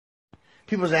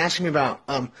People's asking me about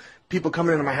people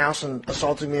coming into my house and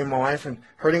assaulting me and my wife and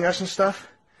hurting us and stuff.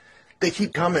 They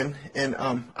keep coming, and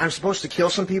I'm supposed to kill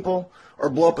some people or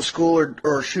blow up a school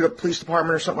or shoot up a police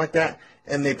department or something like that,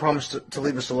 and they promise to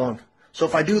leave us alone. So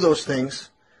if I do those things,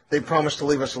 they promise to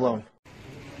leave us alone.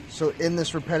 So in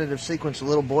this repetitive sequence, a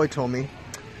little boy told me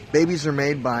babies are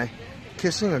made by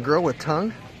kissing a girl with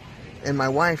tongue, and my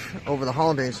wife over the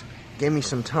holidays gave me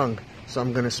some tongue. So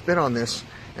I'm going to spit on this,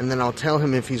 and then I'll tell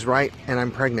him if he's right and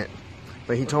I'm pregnant.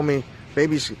 But he told me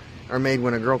babies are made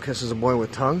when a girl kisses a boy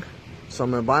with tongue. So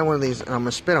I'm going to buy one of these and I'm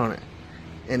going to spit on it.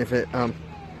 And if it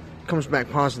comes back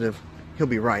positive, he'll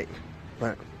be right.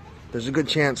 But there's a good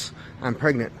chance I'm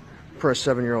pregnant for a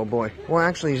 7-year-old boy. Well,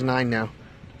 actually he's 9 now.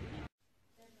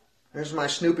 There's my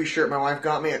Snoopy shirt my wife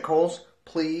got me at Kohl's.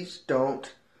 Please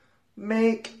don't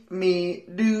make me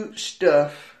do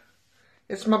stuff.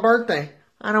 It's my birthday.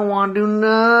 I don't want to do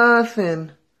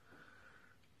nothing.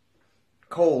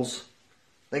 Kohl's.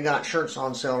 They got shirts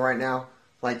on sale right now.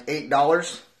 Like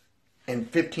 $8 and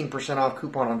 15% off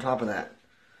coupon on top of that.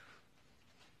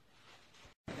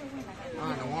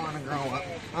 I don't want to grow up.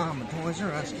 I'm a Toys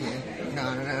R Us kid.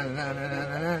 Na, na, na, na,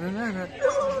 na, na, na, na.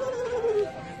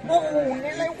 Whoa,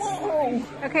 Nelly, whoa.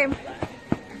 Okay.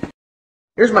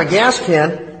 Here's my gas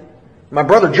can. My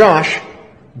brother Josh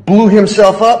blew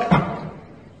himself up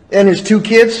and his 2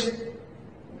 kids.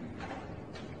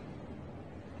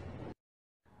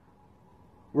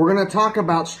 We're going to talk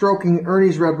about stroking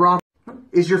Ernie's red rock.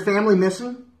 Is your family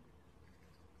missing?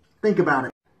 Think about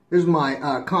it. This is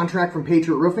my contract from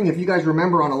Patriot Roofing. If you guys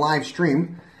remember on a live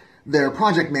stream, their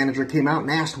project manager came out and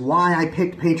asked why I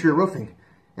picked Patriot Roofing.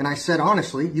 And I said,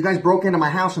 honestly, you guys broke into my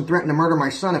house and threatened to murder my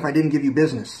son if I didn't give you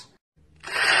business.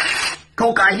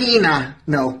 Cocaine.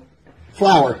 No.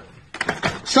 Flour.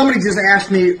 Somebody just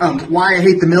asked me why I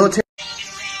hate the military.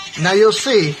 Now you'll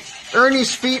see,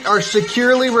 Ernie's feet are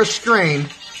securely restrained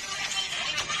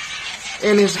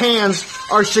and his hands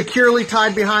are securely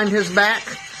tied behind his back.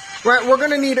 Right, we're going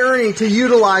to need Ernie to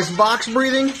utilize box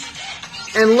breathing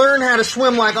and learn how to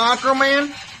swim like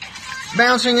Aquaman,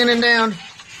 bouncing in and down.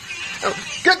 Oh,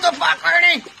 get the fuck,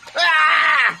 Ernie!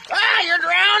 Ah! Ah, you're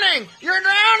drowning! You're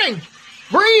drowning!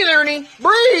 Breathe, Ernie!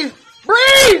 Breathe!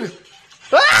 Breathe!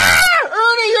 Ah!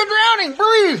 Ernie, you're drowning!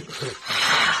 Breathe!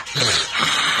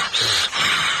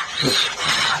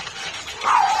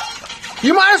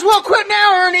 You might as well quit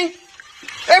now, Ernie!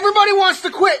 Everybody wants to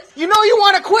quit. You know you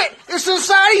want to quit. It's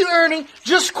inside of you, Ernie.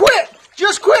 Just quit.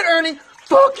 Just quit, Ernie.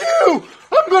 Fuck you!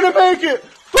 I'm gonna make it!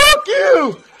 Fuck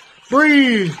you!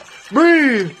 Breathe!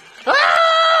 Breathe!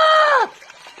 Ah!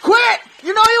 Quit!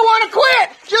 You know you want to quit!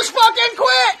 Just fucking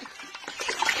quit!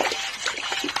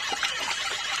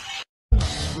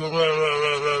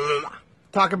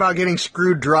 Talk about getting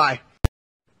screwed dry.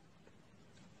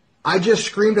 I just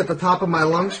screamed at the top of my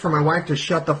lungs for my wife to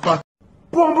shut the fuck.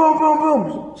 Boom, boom, boom,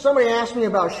 boom. Somebody asked me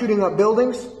about shooting up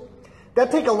buildings.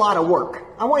 That take a lot of work.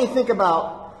 I want you to think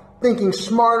about thinking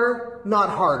smarter, not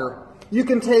harder. You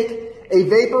can take a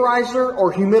vaporizer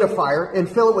or humidifier and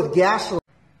fill it with gasoline.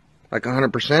 Like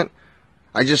 100%?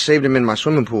 I just saved him in my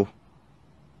swimming pool.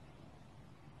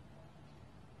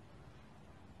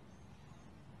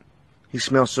 He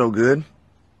smells so good.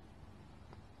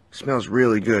 Smells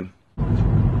really good.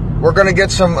 We're gonna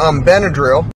get some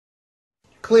Benadryl.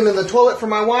 Cleaning the toilet for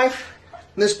my wife.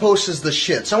 And this post is the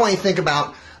shit. So I want you to think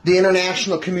about the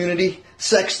international community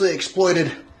sexually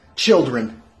exploited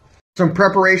children. Some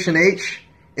Preparation H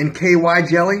and KY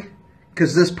jelly,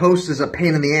 because this post is a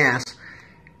pain in the ass,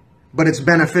 but it's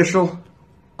beneficial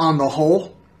on the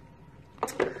whole.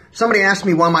 Somebody asked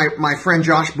me why my friend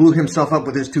Josh blew himself up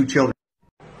with his 2 children.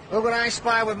 Look what I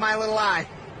spy with my little eye.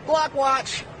 Block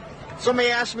watch. Somebody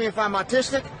asked me if I'm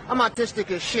autistic. I'm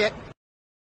autistic as shit.